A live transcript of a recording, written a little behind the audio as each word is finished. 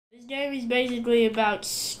This game is basically about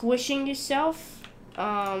squishing yourself.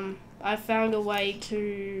 I found a way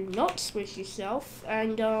to not squish yourself,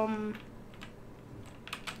 and you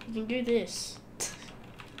can do this.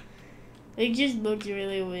 It just looks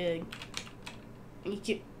really weird. You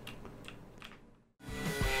can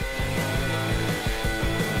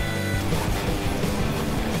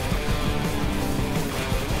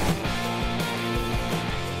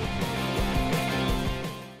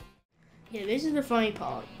Yeah, this is the funny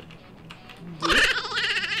part.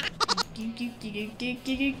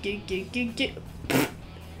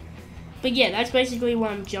 But yeah, that's basically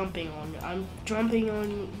what I'm jumping on. I'm jumping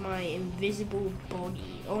on my invisible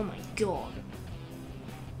body. Oh my god.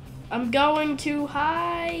 I'm going too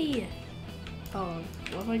high! Oh,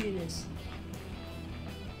 what if I do this?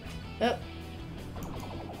 Up.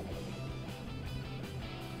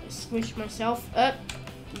 I squish myself up.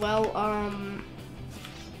 Well,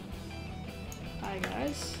 hi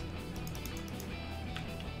guys.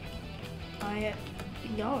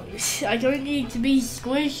 No, I don't need to be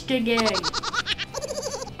squished again.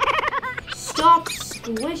 Stop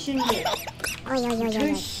squishing it. I'm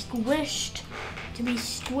too squished to be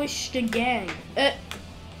squished again.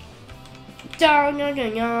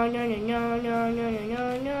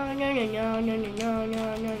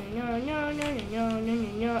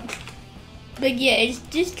 But yeah, it's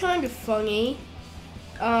just kind of funny.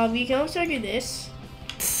 You can also do this,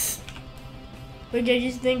 which I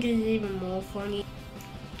just think is even more funny.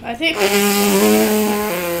 I think.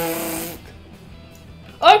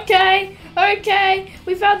 Okay,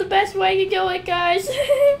 we found the best way to do it, guys.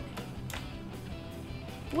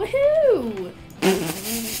 Woohoo!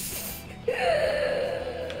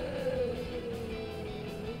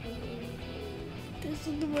 This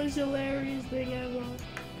is the most hilarious thing ever.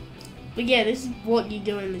 But yeah, this is what you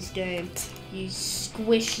do in this game. You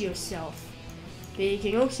squish yourself. But you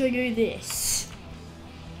can also do this.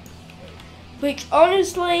 Which,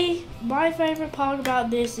 honestly, my favorite part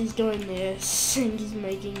about this is doing this and just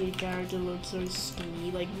making your character look so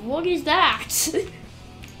skinny. Like, what is that?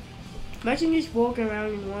 Imagine just walking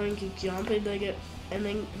around and wanting to jump and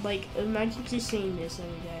then imagine just seeing this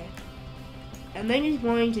every day. And then just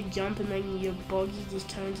wanting to jump and then your body just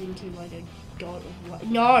turns into like a god of light.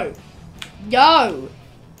 No! No!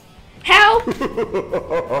 Help!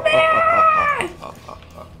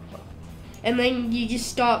 And then you just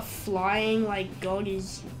start flying like God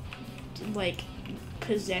is like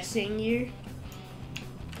possessing you.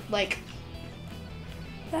 Like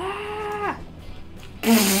ah!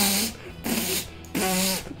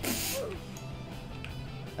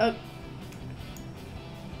 Oh.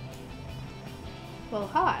 Well,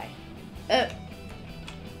 hi.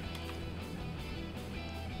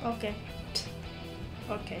 Okay.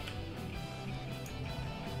 Okay.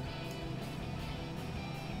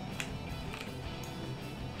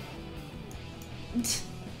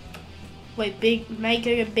 Wait,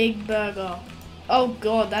 making a big burger. Oh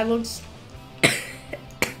god, that looks.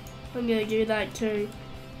 I'm gonna do that too.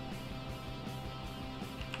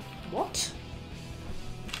 What?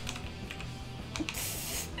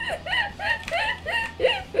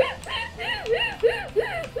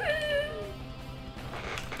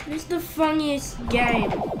 This is the funniest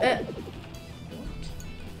game. What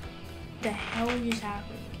the hell just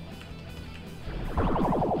happened?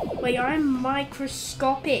 Wait, I'm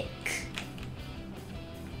microscopic.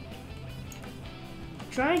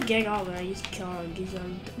 Try and get up and I just can't because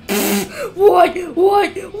I'm. What?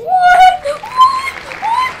 What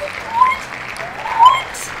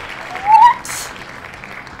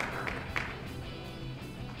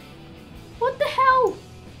the hell?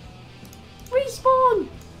 Respawn!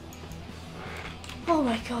 Oh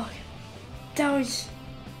my god. That was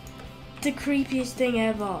the creepiest thing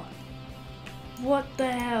ever. What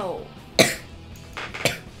the hell?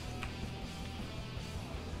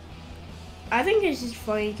 I think it's just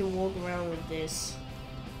funny to walk around with this.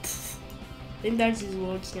 I think that's just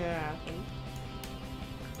what's gonna happen.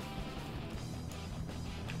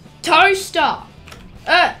 Toaster!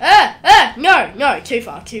 No, too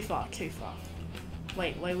far.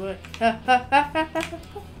 Wait.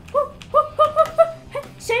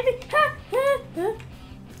 Save me!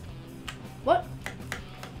 What?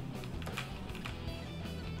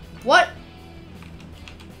 What?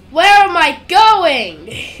 Where am I going?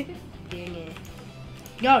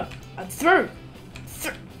 No, I'm through.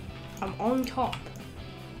 I'm on top.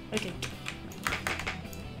 Okay.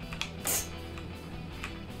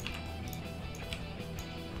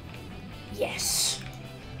 Yes.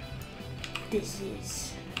 This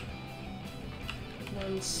is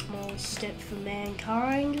one small step for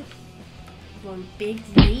mankind, one big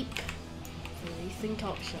leap released in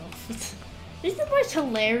Top Shelf. This is the most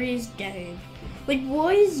hilarious game. Like,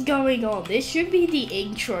 what is going on? This should be the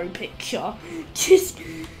intro picture. Just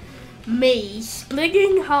me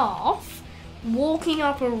splitting in half, walking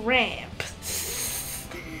up a ramp. This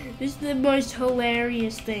is the most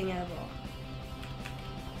hilarious thing ever.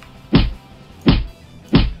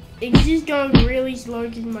 It's just going really slow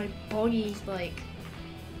because my body's like...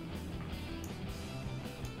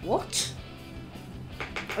 What?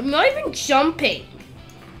 I'm not even jumping.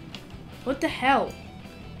 What the hell?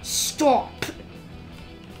 Stop.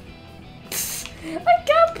 I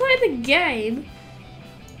can't play the game.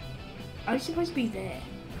 I'm supposed to be there.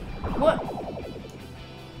 What?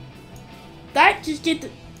 That just did the...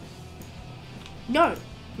 No.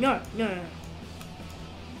 No.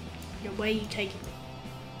 Where are you taking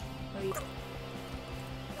me?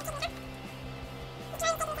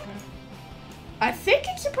 I think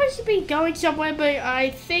it's supposed to be going somewhere, but I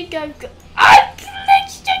think I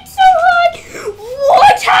glitched it so hard!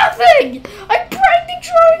 What happened? I broke the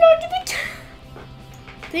drone onto the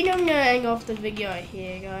I think I'm gonna end off the video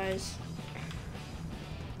here, guys.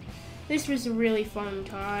 This was a really fun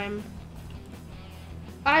time.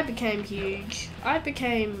 I became huge. I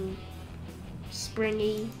became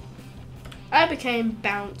springy. I became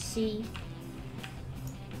bouncy.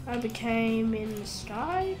 I became in the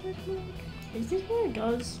sky, I think. Is this what it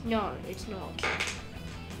does? No, it's not.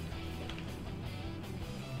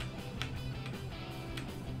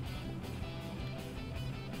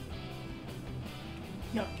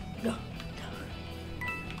 No.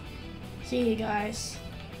 See you guys.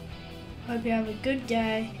 Hope you have a good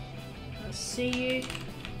day. I'll see you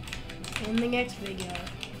in the next video.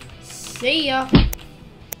 See ya!